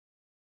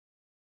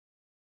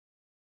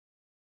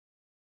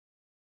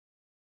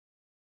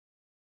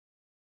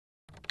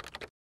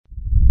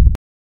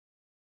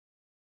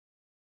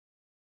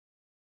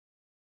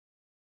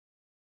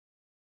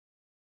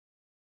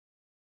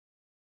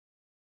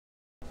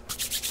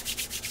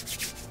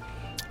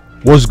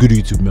What's good,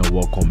 YouTube, man?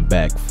 Welcome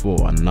back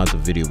for another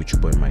video with your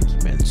boy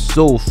Mikey, man.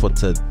 So for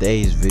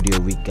today's video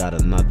we got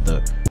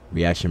another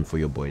reaction for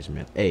your boys,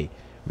 man. Hey,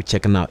 we're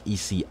checking out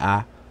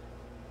YSY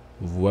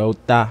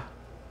Vuelta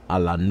a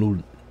la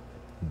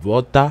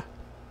Vuelta.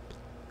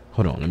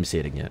 Hold on, let me say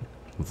it again.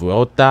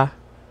 Vuelta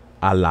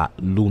a la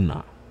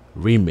Luna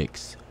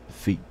remix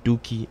feat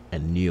DUKI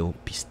and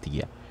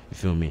Pistea. You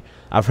feel me?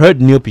 I've heard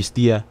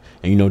Pistea,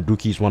 and you know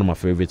DUKI is one of my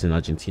favorites in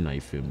Argentina.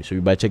 You feel me? So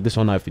you better check this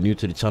one out. If you're new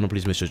to the channel,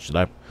 please make sure to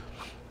like.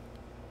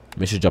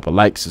 Make sure to drop a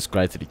like,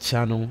 subscribe to the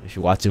channel. If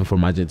you're watching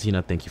from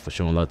Argentina, thank you for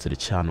showing love to the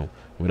channel.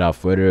 Without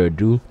further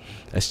ado,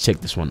 let's check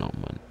this one out,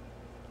 man.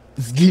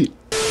 Let's get it.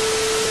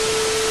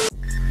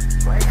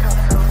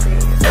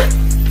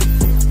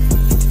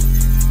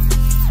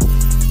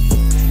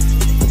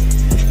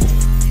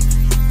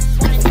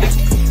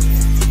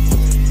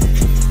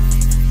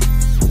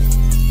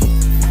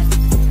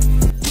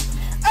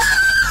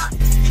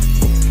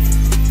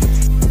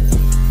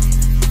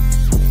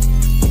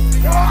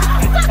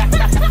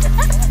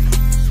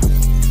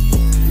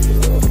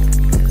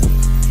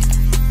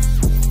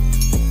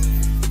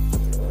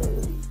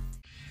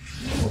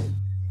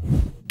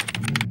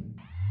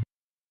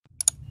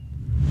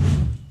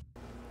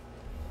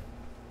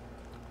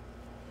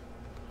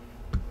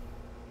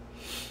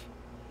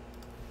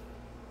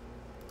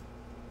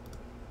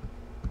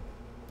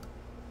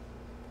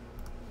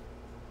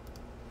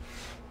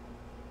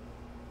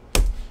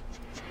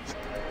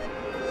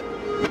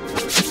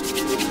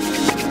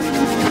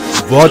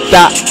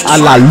 Vuelta a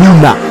la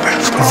Luna.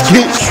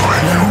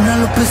 La luna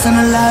los pies en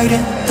el aire,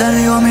 te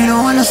digo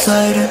miro Buenos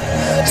Aires.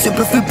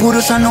 Siempre fui puro,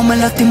 ya no me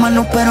lastima,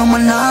 no espero más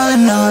nada de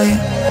nadie.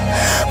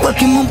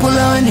 Cualquier mon por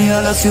la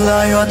avenida, la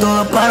ciudad iba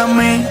toda para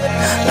mí.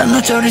 La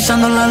noche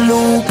brillando la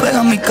luz,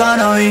 pega mi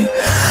cara y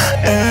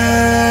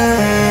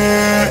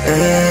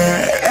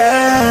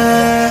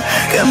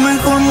qué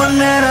mejor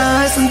manera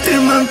de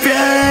sentirme en pie.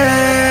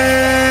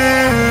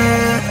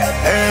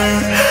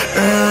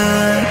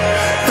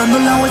 Dando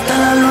la vuelta a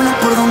la luna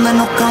por donde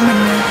no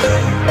caminé.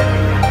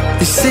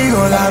 Y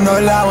sigo dando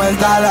la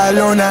vuelta a la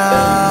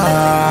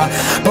luna,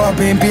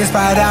 popping pies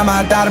para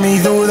matar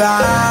mis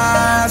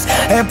dudas.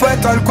 He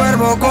puesto al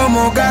cuervo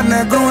como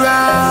carne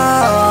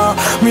cruda.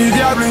 Mi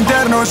diablo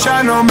interno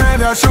ya no me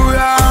da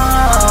ayuda.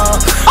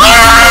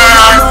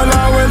 Dando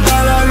la vuelta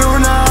a la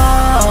luna,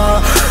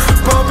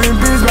 popping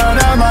pies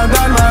para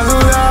matar más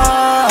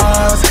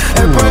dudas.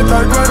 He puesto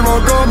al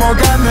cuervo como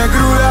carne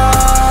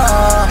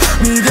cruda.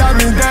 Mi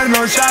diablo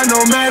interno ya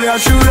no me da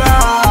ayuda.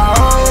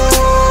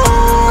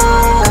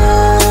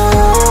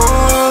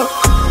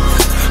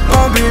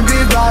 Popping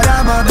beat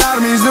para matar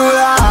mis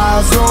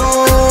dudas.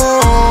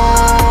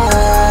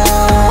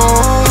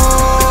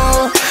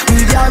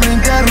 Mi diablo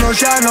interno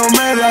ya no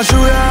me da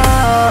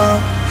ayuda.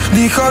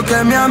 Dijo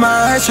que me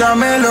ama, ella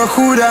me lo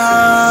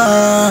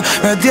jura.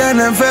 Me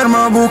tiene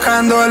enfermo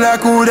buscando la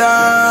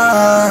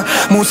cura.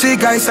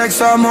 Música y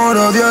sexo, amor,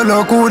 odio,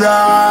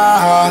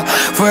 locura.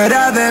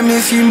 Fuera de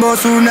mí sin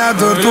voz una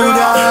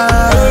tortura.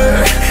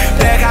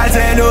 Deja el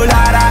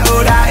celular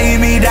ahora y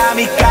mira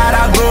mi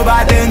cara,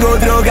 boba. Tengo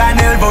droga en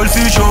el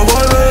bolsillo,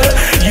 volver.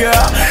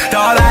 Yeah,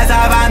 toda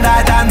esa banda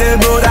están de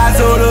moda,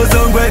 solo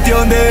son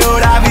cuestión de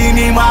hora.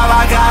 Vinimos a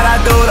bajar a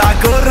toda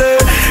correr.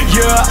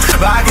 Yeah,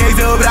 bajé y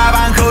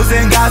sobraban cosas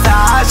en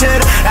casa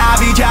ayer. La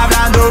bicha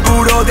hablando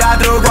puro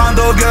teatro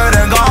cuando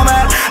quieren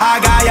comer.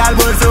 Acá hay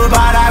almuerzo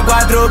para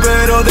 4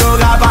 pero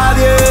droga para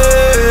 10.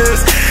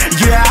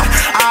 Yeah,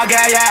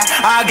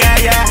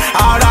 yeah.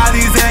 Ahora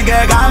dicen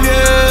que cambié.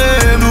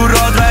 Tu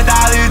rostro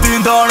está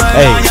distinto, no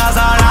engañas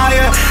a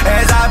nadie.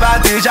 Esas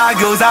pastillas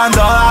que usan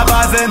todas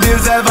para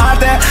sentirse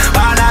parte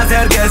van a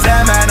hacer que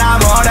se me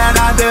enamoren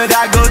antes de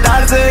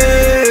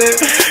acostarse.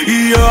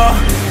 Y yo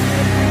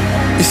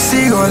y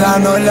sigo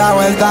dando la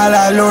vuelta a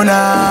la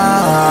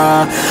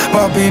luna,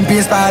 popping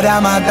pies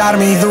para matar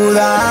mis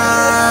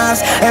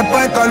dudas. He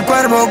puesto el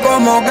cuervo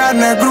como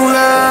carne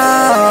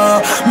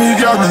cruda. Mi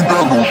diablo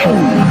interno.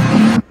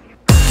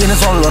 ¿Quiénes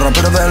son los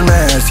raperos del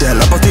mes? Si es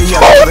la pastilla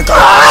de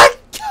cada...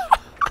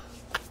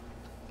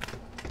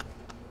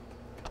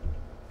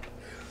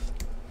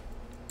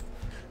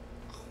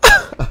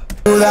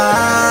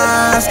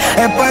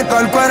 He puesto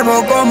el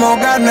cuervo como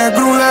carne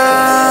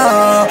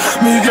cruda.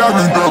 Mi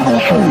diablo interno.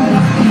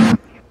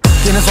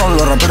 ¿Quiénes son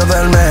los raperos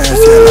del mes? Si es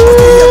la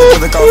pastilla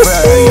después de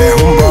café, yeah.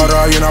 Un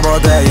porro y una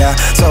botella,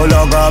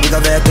 solo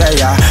copitas de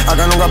estrella.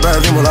 Acá nunca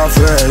perdimos la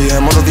fe, yeah.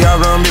 Mono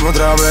diablo en vivo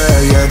otra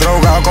vez, yeah.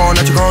 Drogado con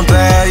H con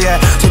 3, yeah.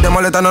 Si te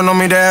molesta no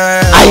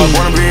mires.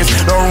 Wanna breathe,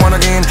 no wanna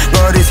gain,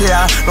 no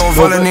decía, no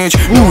fallen niche,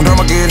 no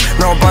drama kid,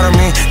 no para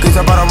mí,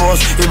 quizá para vos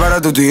y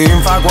para tu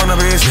team. Fuck wanna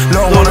breathe,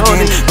 no wanna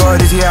gain, no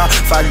decía,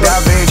 fuck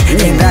that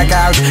bitch, in that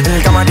couch, en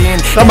el camarín,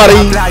 en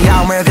la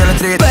playa, me metí en la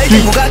street.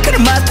 Baby, buscar que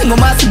más, tengo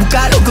más y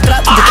buscar lo que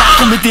trato de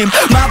con mi team.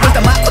 Más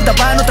vuelta, más cuenta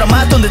pan, otra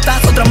más, ¿dónde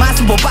estás? Otra más,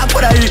 un papá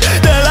por ahí.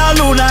 De la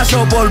luna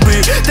yo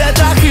volví, te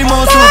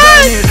trajimos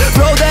souvenir.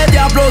 Flow de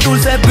diablo,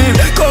 dulce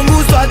beat, con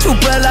gusto a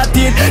chupar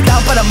latín.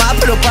 Lámpara más,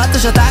 pero pero basta,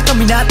 ya está.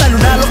 Caminata,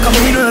 luna, los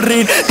caminos en el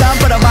ring. Están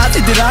para más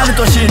y tiran en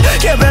tu shin.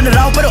 Quiebran el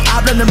round, pero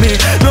hablan de mí.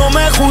 No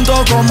me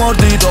junto con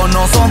mordidos,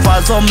 no son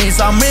falsos mis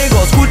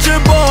amigos. Escuche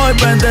boy,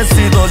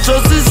 bendecido,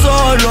 yo sí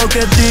soy lo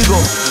que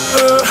digo.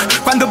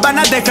 Cuando van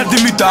a dejar de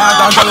imitar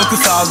tanto los que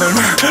saben.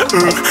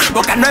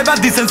 Bocas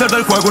nuevas dicen ser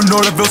del juego y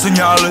no les veo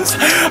señales.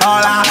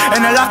 Ahora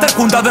en el after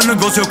junta de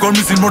negocio con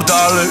mis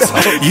inmortales.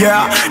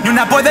 Yeah, ni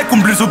una puede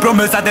cumplir su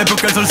promesa desde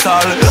que el sol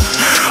sale.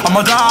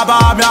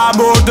 Amataba mi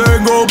amor,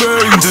 tengo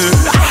 20.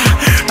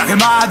 Traje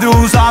más de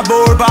un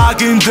sabor pa'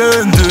 que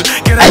intente.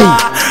 Quiere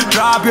más,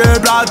 trap y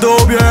el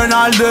plato bien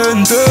al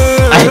dente.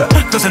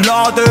 Que se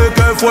note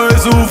que fue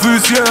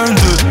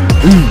suficiente.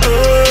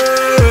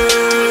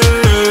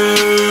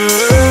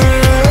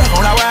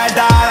 Una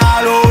vuelta a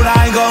la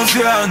luna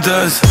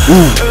inconscientes.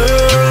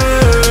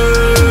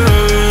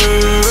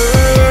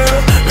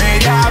 Mi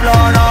diablo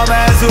no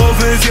me es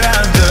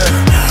suficiente.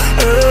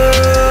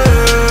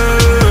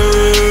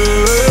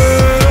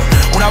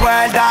 Una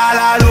vuelta a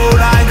la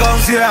luna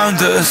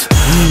inconscientes.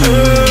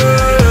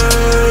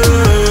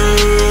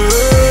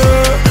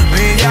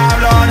 Mi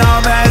diablo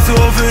no me es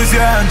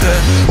suficiente.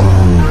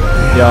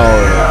 Yo,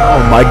 oh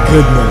my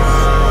goodness.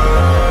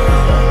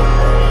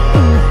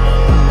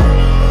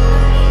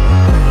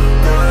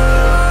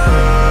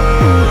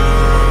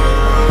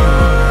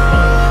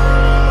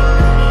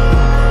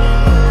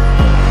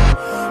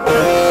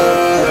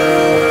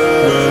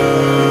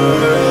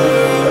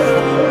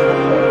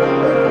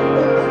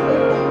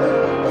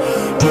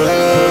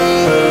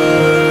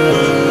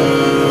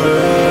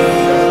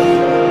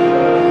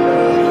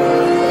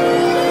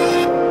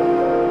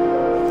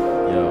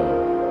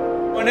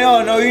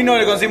 No vino,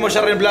 le conseguimos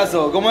ya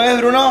reemplazo. ¿Cómo es,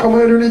 Bruno? ¿Cómo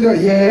es, Brunito?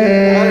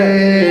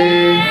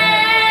 Yeah.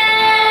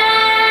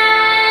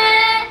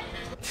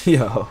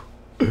 Yo.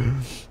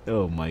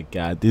 Oh my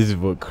god, this is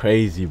what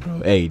crazy,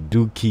 bro. Hey,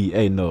 DUKI.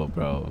 Hey, no,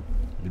 bro.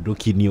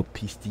 DUKI Neo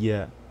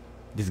Pistea.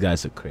 These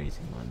guys are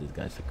crazy, man. These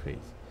guys are crazy.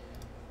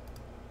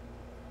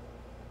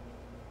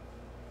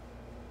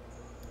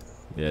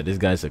 Yeah, these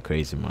guys are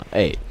crazy, man.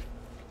 Hey.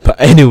 But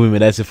anyway, man,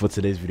 that's it for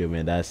today's video,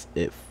 man. That's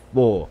it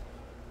for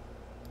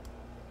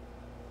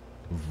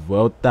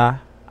Vuelta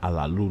a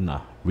la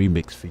Luna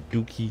remix for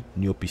DUKI,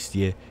 Neo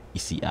Pistea,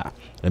 YSY.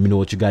 Let me know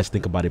what you guys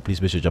think about it.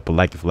 Please make sure to drop a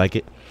like if you like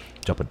it,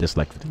 drop a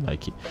dislike if you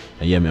like it.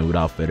 And yeah, man,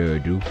 without further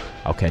ado,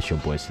 I'll catch your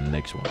boys in the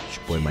next one. It's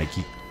your boy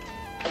Mikey.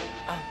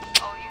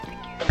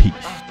 Peace.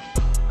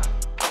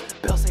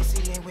 Bell say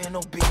CD ain't wearing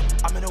no beat.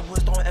 I'm in the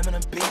woods throwing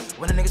Eminem beats.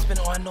 When a nigga spin,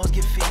 all I know is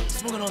get feet.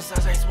 Smoking on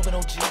sides, I ain't smoking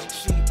no G.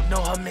 She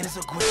know her minutes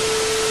are great.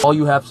 All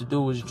you have to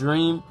do is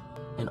dream,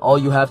 and all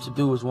you have to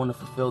do is want to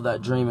fulfill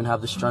that dream and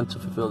have the strength to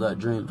fulfill that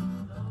dream.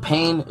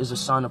 Pain is a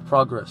sign of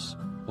progress.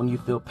 When you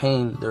feel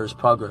pain, there is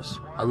progress.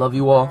 I love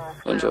you all.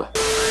 Enjoy.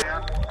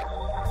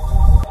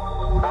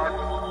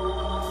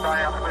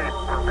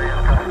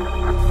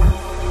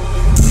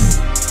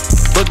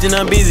 Booked and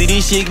I'm busy,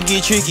 this shit can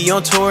get tricky.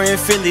 On tour in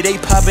Philly, they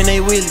poppin' they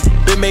willy.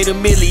 Been made a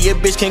milli, your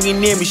bitch can't get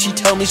near me. She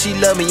told me she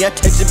love me, I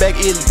texted back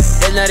illy.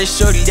 That night is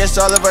shorty, that's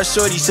all of our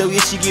shorty. So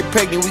if she get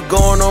pregnant, we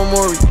going on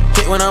Maury.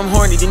 Hit when I'm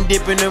horny, then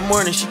dip in the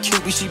morning. She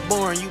cute, but she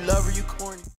boring. You love her, you cool.